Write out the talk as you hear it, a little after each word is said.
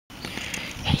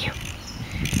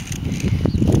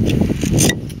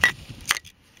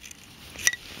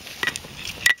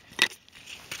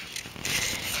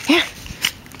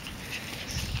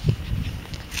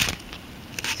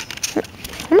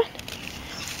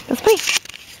Let's play.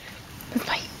 Let's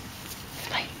play. Let's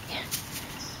play. Yeah.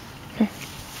 Here.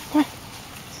 Come on.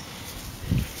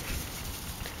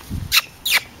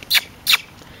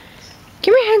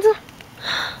 Come here, Hansel.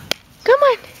 Come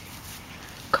on.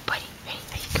 Good buddy. Ready?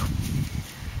 There you go.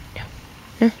 No.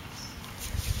 No.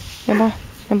 No ball.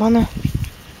 No ball, no.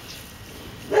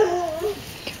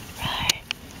 Right.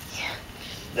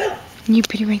 Yeah. You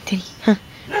pretty right, Teddy. Huh?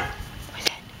 What was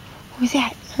that? What was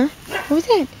that? Huh? What was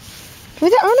that? What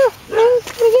was that? Oh no. No,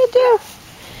 it's gonna get down.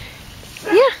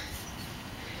 Yeah.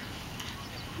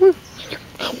 Woo.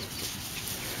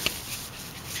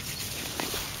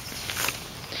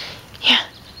 Yeah.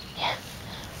 Yeah.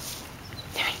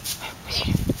 What are you doing?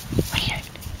 What are you doing?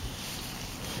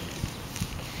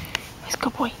 Where's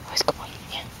good boy? Where's good boy?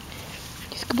 Yeah.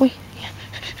 He's a good boy. Yeah.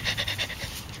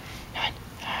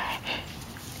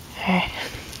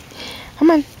 Come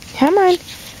on. Come on.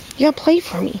 You gotta play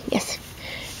for me. Yes.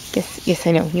 Yes, yes,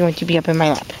 I know. You want to be up in my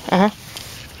lap. Uh-huh.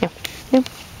 No. No.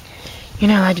 You're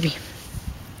not allowed to be.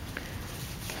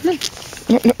 Come on.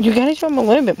 You gotta show him a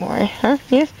little bit more, huh?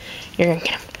 Yeah? You're gonna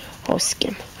get him. Oh,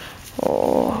 skin him.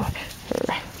 Oh.